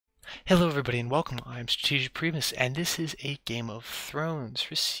Hello everybody and welcome. I'm Strategic Primus and this is a Game of Thrones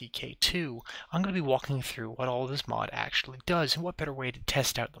for CK2. I'm going to be walking through what all this mod actually does, and what better way to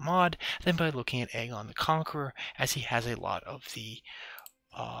test out the mod than by looking at Aegon the Conqueror, as he has a lot of the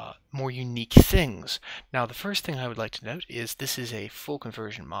more unique things. Now, the first thing I would like to note is this is a full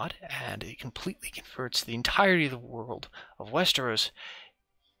conversion mod, and it completely converts the entirety of the world of Westeros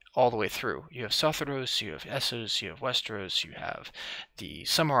all the way through. You have Sotheros, you have Essos, you have Westeros, you have the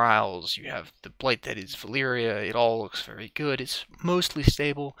Summer Isles, you have the blight that is Valyria. It all looks very good. It's mostly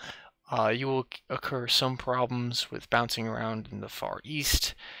stable. You will occur some problems with bouncing around in the Far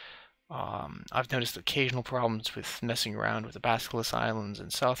East. I've noticed occasional problems with messing around with the Basilisk Islands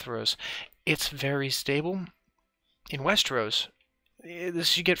and Sotheros. It's very stable. In Westeros,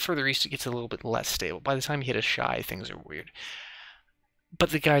 as you get further east, it gets a little bit less stable. By the time you hit a Shy, things are weird.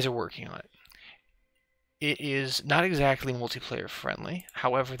 But the guys are working on it. It is not exactly multiplayer friendly,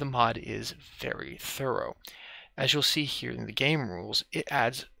 however the mod is very thorough. As you'll see here in the game rules, it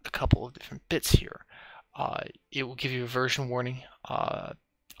adds a couple of different bits here. It will give you a version warning.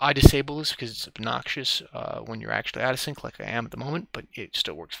 I disable this because it's obnoxious when you're actually out of sync, like I am at the moment, but it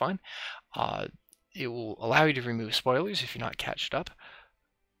still works fine. It will allow you to remove spoilers if you're not caught up,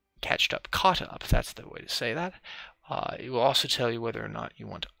 that's the way to say that. It will also tell you whether or not you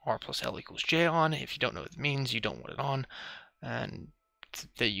want R plus L equals J on. If you don't know what it means, you don't want it on. And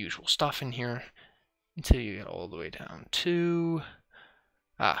the usual stuff in here until you get all the way down to...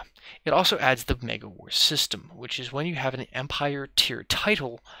 It also adds the Mega War system, which is when you have an Empire tier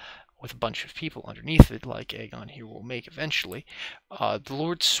title with a bunch of people underneath it, like Aegon here will make eventually, the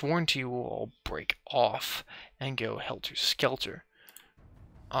lords sworn to you will all break off and go helter-skelter.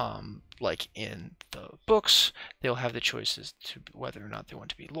 Like in the books, they'll have the choices to whether or not they want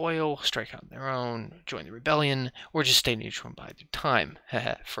to be loyal, strike out on their own, join the rebellion, or just stay neutral and bide their time.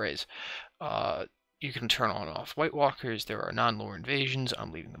 Phrase. You can turn on and off White Walkers. There are non-lore invasions.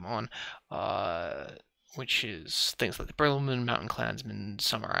 I'm leaving them on. Which is things like the Berlin Mountain Clansmen,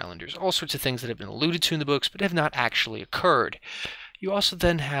 Summer Islanders, all sorts of things that have been alluded to in the books but have not actually occurred. You also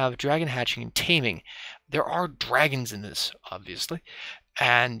then have dragon hatching and taming. There are dragons in this, obviously,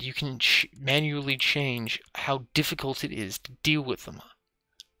 and you can manually change how difficult it is to deal with them.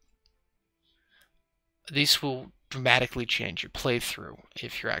 These will dramatically change your playthrough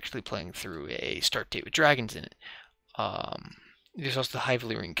if you're actually playing through a start date with dragons in it. There's also the High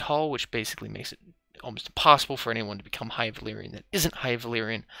Valyrian Call, which basically makes it almost impossible for anyone to become High Valyrian that isn't High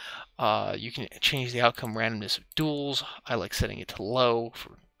Valyrian. You can change the outcome randomness of duels. I like setting it to low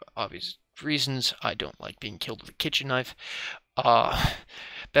for obvious reasons. I don't like being killed with a kitchen knife.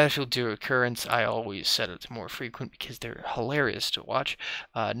 Battlefield 2 occurrence, I always set it to more frequent because they're hilarious to watch.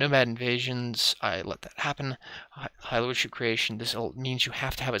 Nomad invasions, I let that happen. High Lordship creation, this means you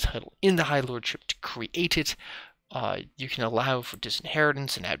have to have a title in the High Lordship to create it. You can allow for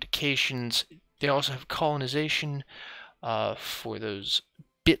disinheritance and abdications. They also have colonization for those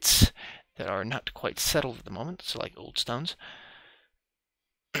bits that are not quite settled at the moment, so like Old Stones.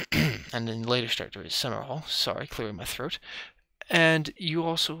 And then later start there is Summerhall. Sorry, clearing my throat. And you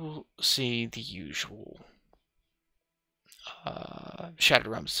also see the usual Shattered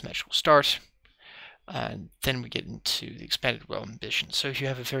Realms Symmetrical Start. And then we get into the Expanded Realm Ambition. So if you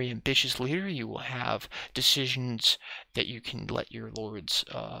have a very ambitious leader, you will have decisions that you can let your lords...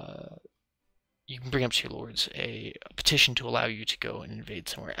 you can bring up to your lords a petition to allow you to go and invade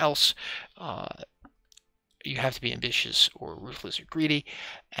somewhere else. You have to be ambitious or ruthless or greedy,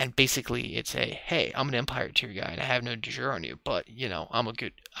 and basically it's a, hey, I'm an Empire tier guy and I have no de jure on you, but you know, I'm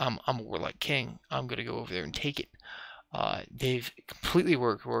a warlike king. I'm gonna go over there and take it. They've completely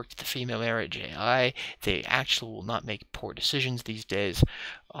worked the female marriage AI. They actually will not make poor decisions these days,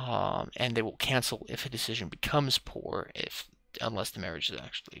 and they will cancel if a decision becomes poor unless the marriage has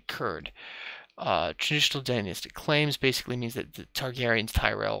actually occurred. Traditional dynastic claims basically means that the Targaryens,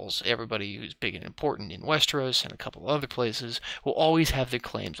 Tyrells, everybody who's big and important in Westeros and a couple of other places will always have their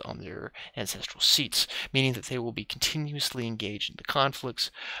claims on their ancestral seats, meaning that they will be continuously engaged in the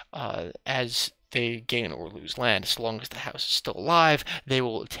conflicts as they gain or lose land. As long as the house is still alive, they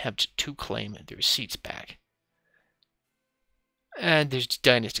will attempt to claim their seats back. And there's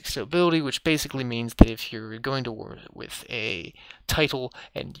dynastic stability, which basically means that if you're going to war with a title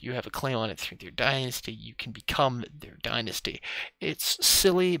and you have a claim on it through their dynasty, you can become their dynasty. It's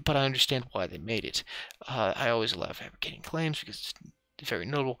silly, but I understand why they made it. I always allow fabricating claims because it's very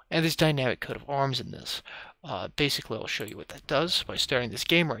notable. And there's dynamic coat of arms in this. Basically, I'll show you what that does by starting this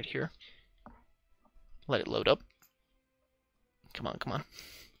game right here. Let it load up. Come on, come on.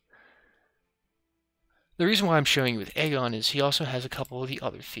 The reason why I'm showing you with Aegon is he also has a couple of the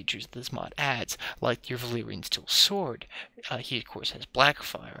other features this mod adds, like your Valyrian Steel Sword. He, of course, has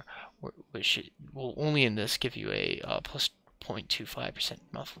Blackfire, which will only in this give you a plus 0.25%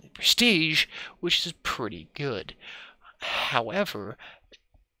 monthly prestige, which is pretty good. However,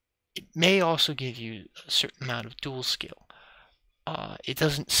 it may also give you a certain amount of dual skill. It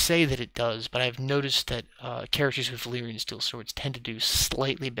doesn't say that it does, but I've noticed that characters with Valyrian Steel Swords tend to do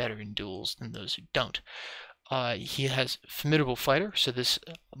slightly better in duels than those who don't. He has Formidable Fighter, so this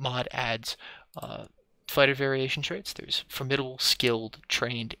mod adds fighter variation traits. There's Formidable, Skilled,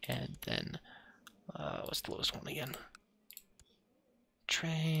 Trained, and then, what's the lowest one again?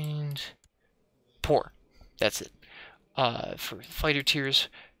 Trained, Poor. That's it. For fighter tiers,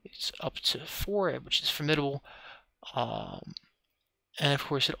 it's up to 4, which is Formidable. And of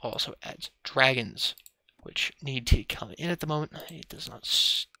course, it also adds dragons, which need to come in at the moment. It does not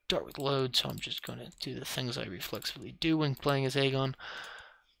start with load, so I'm just going to do the things I reflexively do when playing as Aegon.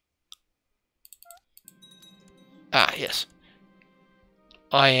 Ah, yes.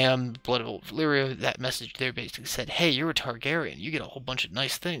 I am Blood of Old Valyria. That message there basically said, hey, you're a Targaryen. You get a whole bunch of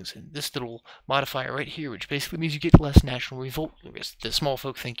nice things. And this little modifier right here, which basically means you get less national revolt. The small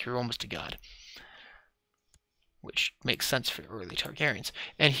folk think you're almost a god, which makes sense for early Targaryens.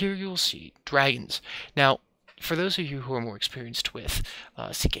 And here you'll see dragons. Now, for those of you who are more experienced with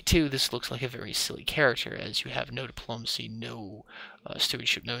CKII, this looks like a very silly character, as you have no diplomacy, no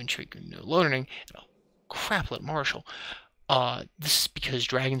stewardship, no intrigue, no learning, and a craplet martial. This is because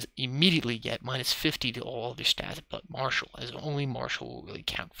dragons immediately get minus 50 to all other stats but martial, as only martial will really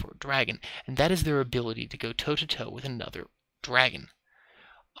count for a dragon, and that is their ability to go toe-to-toe with another dragon.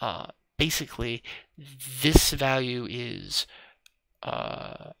 Basically, this value is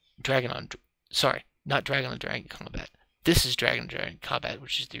dragon on dragon combat. This is dragon on dragon combat,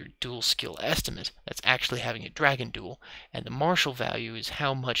 which is their dual skill estimate. That's actually having a dragon duel, and the martial value is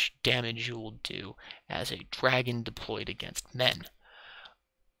how much damage you will do as a dragon deployed against men,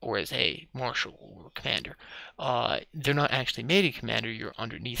 or as a marshal or commander. They're not actually made a commander. You're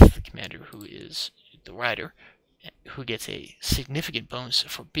underneath the commander, who is the rider, who gets a significant bonus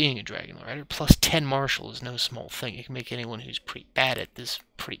for being a dragon rider. Plus 10 martial is no small thing. It can make anyone who's pretty bad at this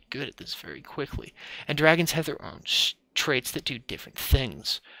pretty good at this very quickly. And dragons have their own traits that do different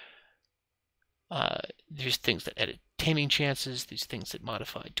things. There's things that edit taming chances, there's things that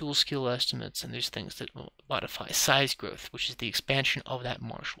modify dual skill estimates, and there's things that modify size growth, which is the expansion of that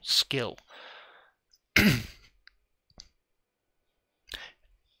martial skill.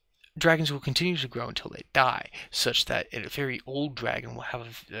 Dragons will continue to grow until they die, such that a very old dragon will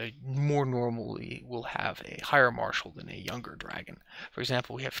have more normally will have a higher martial than a younger dragon. For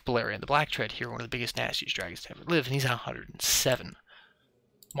example, we have Balerion the Blacktread here, one of the biggest, nastiest dragons to ever live, and he's at 107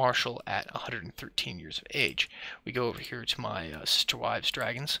 martial at 113 years of age. We go over here to my sister wives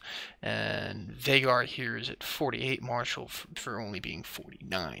dragons, and Vhagar here is at 48 martial for only being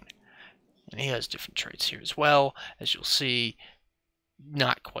 49. And he has different traits here as well, as you'll see.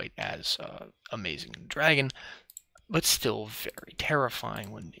 Not quite as amazing in dragon, but still very terrifying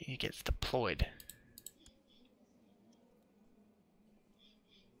when he gets deployed.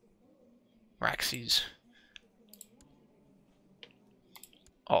 Raxes.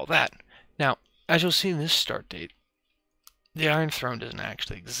 All that. Now, as you'll see in this start date, the Iron Throne doesn't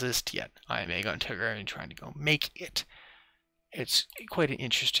actually exist yet. I am Aegon Targaryen trying to go make it. It's quite an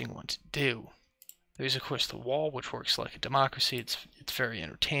interesting one to do. There's, of course, the wall, which works like a democracy. It's very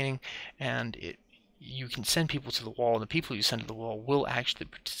entertaining, and you can send people to the wall, and the people you send to the wall will actually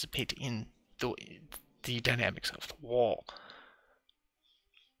participate in the dynamics of the wall.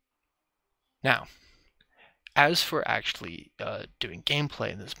 Now, as for actually doing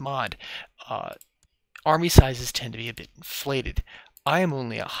gameplay in this mod, army sizes tend to be a bit inflated. I am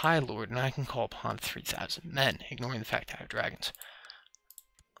only a High Lord, and I can call upon 3,000 men, ignoring the fact I have dragons.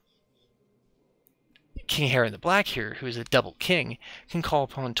 King Harren the Black here, who is a double king, can call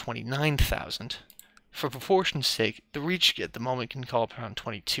upon 29,000. For proportion's sake, the Reach at the moment can call upon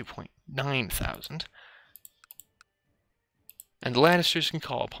 22,900. And the Lannisters can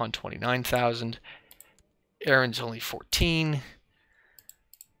call upon 29,000. Aeron's only 14.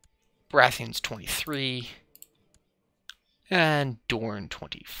 Baratheon's 23. And Dorne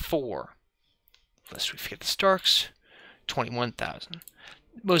 24. Lest we forget the Starks, 21,000.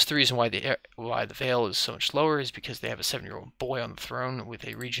 Most of the reason why the Vale is so much lower is because they have a 7-year-old boy on the throne with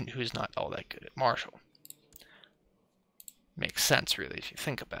a regent who is not all that good at martial. Makes sense, really, if you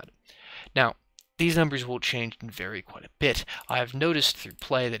think about it. Now, these numbers will change and vary quite a bit. I've noticed through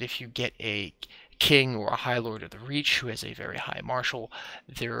play that if you get a king or a high lord of the Reach who has a very high marshal,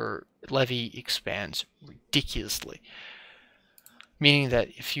 their levy expands ridiculously. Meaning that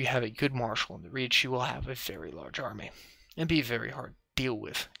if you have a good marshal in the Reach, you will have a very large army and be very hard to deal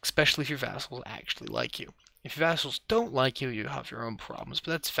with, especially if your vassals actually like you. If your vassals don't like you, you have your own problems,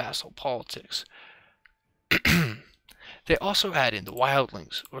 but that's vassal politics. They also add in the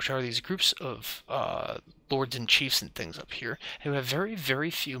wildlings, which are these groups of lords and chiefs and things up here who have very, very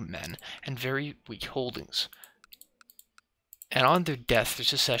few men and very weak holdings. And on their death, their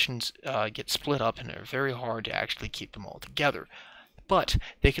successions get split up and are very hard to actually keep them all together. But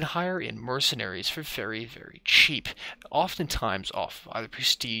they can hire in mercenaries for very, very cheap, oftentimes off of either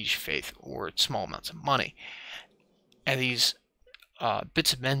prestige, faith, or small amounts of money. And these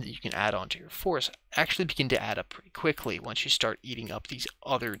bits of men that you can add onto your force actually begin to add up pretty quickly once you start eating up these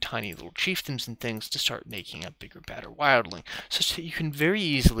other tiny little chieftains and things to start making a bigger, badder wildling, such that you can very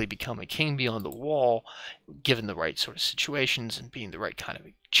easily become a king beyond the wall, given the right sort of situations and being the right kind of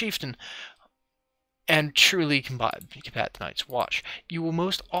a chieftain, and truly combat the Night's Watch. You will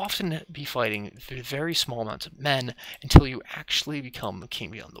most often be fighting very small amounts of men until you actually become a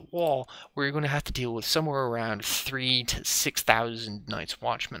king beyond the wall, where you're going to have to deal with somewhere around 3,000 to 6,000 Night's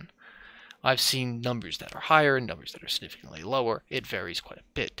Watchmen. I've seen numbers that are higher and numbers that are significantly lower. It varies quite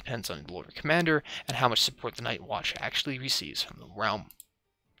a bit, depends on the Lord or Commander and how much support the Night Watch actually receives from the realm.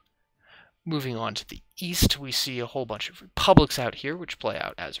 Moving on to the east, we see a whole bunch of republics out here, which play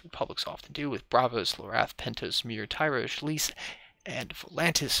out as republics often do, with Bravos, Lorath, Pentos, Mir, Tyros, Lys, and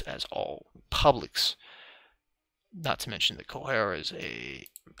Volantis as all republics. Not to mention that Kohara is a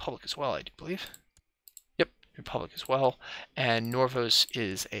republic as well, I do believe. Yep, republic as well. And Norvos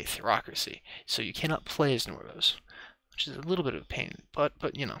is a theocracy, so you cannot play as Norvos, which is a little bit of a pain in the butt,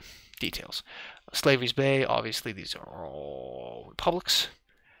 but, you know, details. Slavery's Bay, obviously these are all republics.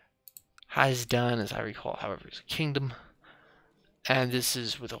 Hazdan, as I recall, however, is a kingdom. And this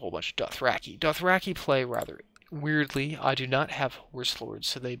is with a whole bunch of Dothraki. Dothraki play rather weirdly. I do not have Horse Lords,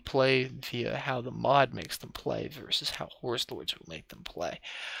 so they play via how the mod makes them play versus how Horse Lords will make them play.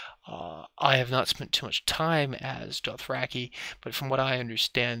 I have not spent too much time as Dothraki, but from what I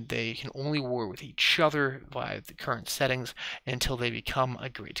understand, they can only war with each other by the current settings until they become a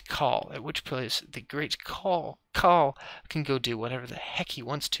Great Khal, at which place the Great Khal can go do whatever the heck he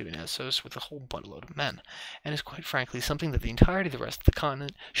wants to in Essos with a whole buttload of men, and is quite frankly something that the entirety of the rest of the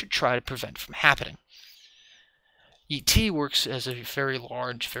continent should try to prevent from happening. ET works as a very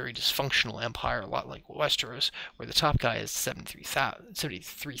large, very dysfunctional empire, a lot like Westeros, where the top guy has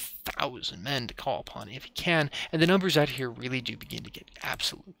 73,000 men to call upon if he can, and the numbers out here really do begin to get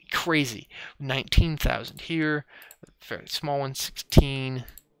absolutely crazy. 19,000 here, very small one, 16,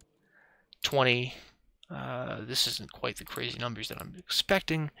 20. This isn't quite the crazy numbers that I'm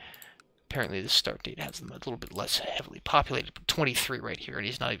expecting. Apparently the start date has them a little bit less heavily populated, but 23 right here, and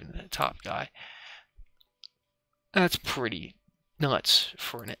he's not even the top guy. That's pretty nuts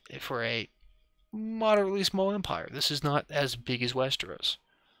for a moderately small empire. This is not as big as Westeros.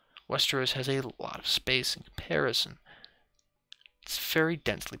 Westeros has a lot of space in comparison. It's very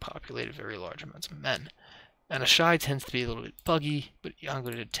densely populated, very large amounts of men. And Ashai tends to be a little bit buggy, but I'm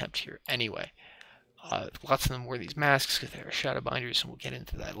going to attempt here anyway. Lots of them wear these masks because they're Shadowbinders, and we'll get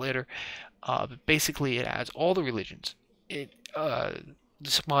into that later. But basically, it adds all the religions.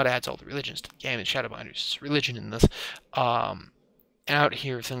 This mod adds all the religions to the game, and Shadowbinders is religion in this. And out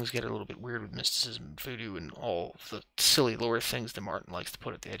here, things get a little bit weird with mysticism and voodoo and all the silly lore things that Martin likes to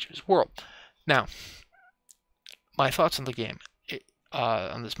put at the edge of his world. Now, my thoughts on the game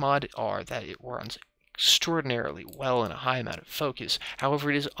on this mod are that it runs extraordinarily well in a high amount of focus. However,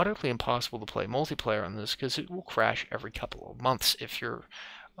 it is utterly impossible to play multiplayer on this because it will crash every couple of months if you're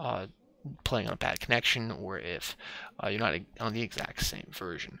playing on a bad connection, or if you're not on the exact same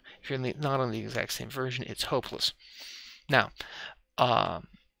version. If you're not on the exact same version, it's hopeless. Now,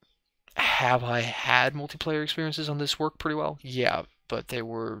 have I had multiplayer experiences on this work pretty well? Yeah, but they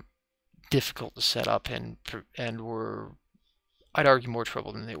were difficult to set up and were, I'd argue, more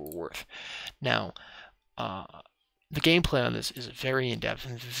trouble than they were worth. Now, the gameplay on this is very in-depth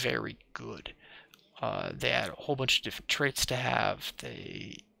and very good. They add a whole bunch of different traits to have.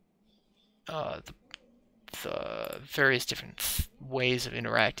 The various different ways of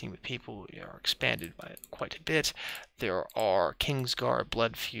interacting with people are expanded by quite a bit. There are Kingsguard,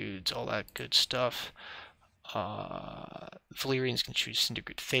 blood feuds, all that good stuff. Valyrians can choose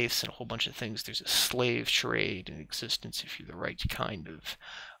syndicate faiths and a whole bunch of things. There's a slave trade in existence if you're the right kind of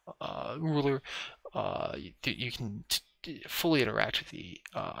ruler. You can fully interact with the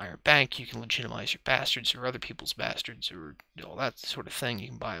Iron Bank. You can legitimize your bastards or other people's bastards or all that sort of thing. You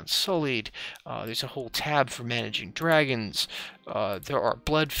can buy Unsullied. There's a whole tab for managing dragons. There are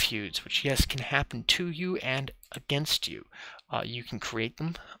blood feuds, which, yes, can happen to you and against you. You can create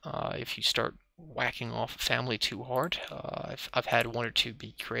them if you start whacking off a family too hard. I've had one or two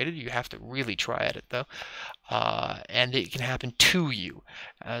be created. You have to really try at it, though. And it can happen to you,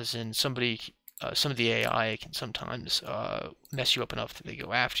 as in somebody... some of the AI can sometimes mess you up enough that they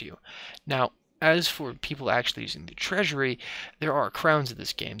go after you. Now, as for people actually using the treasury, there are crowns in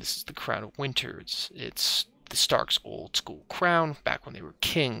this game. This is the Crown of Winter. It's the Stark's old school crown, back when they were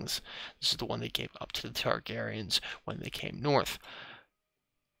kings. This is the one they gave up to the Targaryens when they came north.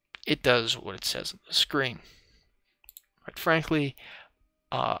 It does what it says on the screen. Quite frankly,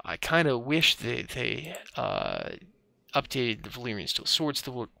 I kind of wish they updated the Valyrian steel swords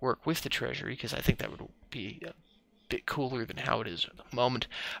to work with the treasury, because I think that would be a bit cooler than how it is at the moment.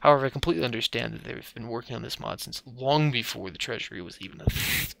 However, I completely understand that they've been working on this mod since long before the treasury was even a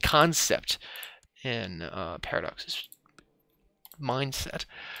concept in Paradox's mindset,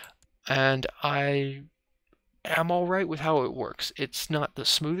 and I am alright with how it works. It's not the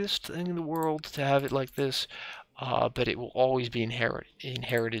smoothest thing in the world to have it like this, but it will always be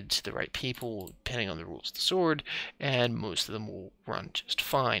inherited to the right people, depending on the rules of the sword, and most of them will run just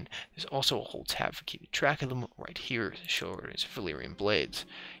fine. There's also a whole tab for keeping track of them right here to show it's Valyrian blades.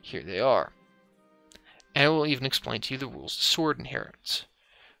 Here they are. And it will even explain to you the rules of sword inheritance.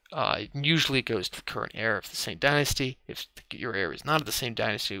 Usually it goes to the current heir of the same dynasty. If your heir is not of the same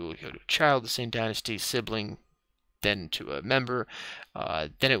dynasty, it will go to a child of the same dynasty, sibling, then to a member,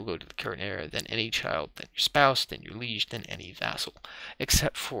 then it will go to the current heir, then any child, then your spouse, then your liege, then any vassal.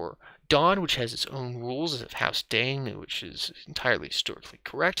 Except for Dawn, which has its own rules of House Dane, which is entirely historically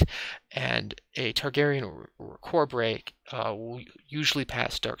correct, and a Targaryen or a Corbray will usually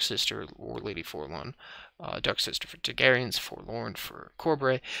pass Dark Sister or Lady Forlorn, Dark Sister for Targaryens, Forlorn for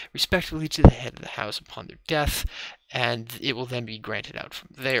Corbray, respectively to the head of the house upon their death, and it will then be granted out from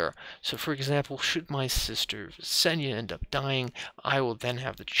there. So, for example, should my sister Visenya end up dying, I will then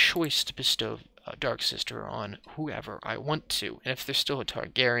have the choice to bestow Dark Sister on whoever I want to. And if they're still a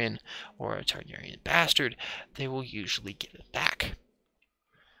Targaryen or a Targaryen bastard, they will usually give it back.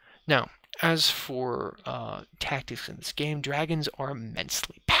 Now, as for tactics in this game, dragons are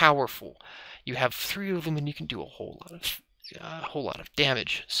immensely powerful. You have 3 of them, and you can do a whole lot of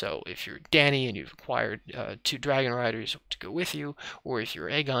damage. So if you're Dany and you've acquired 2 dragon riders to go with you, or if you're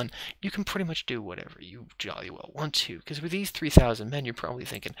Aegon, you can pretty much do whatever you jolly well want to. Because with these 3,000 men, you're probably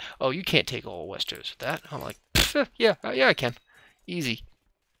thinking, "Oh, you can't take all Westeros with that." I'm like, yeah, I can, easy.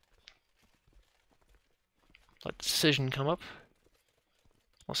 Let the decision come up.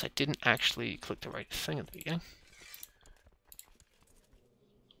 Unless I didn't actually click the right thing at the beginning.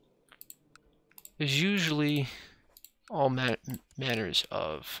 There's usually all manners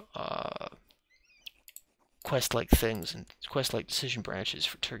of quest-like things and quest-like decision branches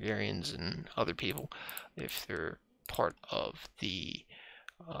for Targaryens and other people if they're part of the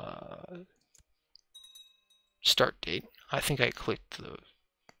start date. I think I clicked the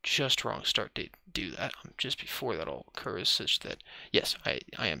just wrong start date to do that. I'm just before that all occurs, such that, yes, I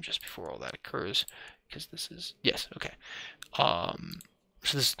am just before all that occurs, because this is, yes, okay.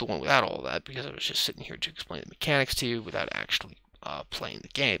 So this is the one without all that, because I was just sitting here to explain the mechanics to you without actually playing the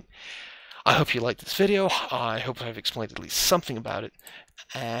game. I hope you liked this video. I hope I've explained at least something about it.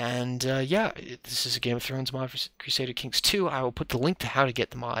 And yeah, this is a Game of Thrones mod for Crusader Kings 2. I will put the link to how to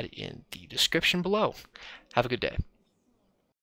get the mod in the description below. Have a good day.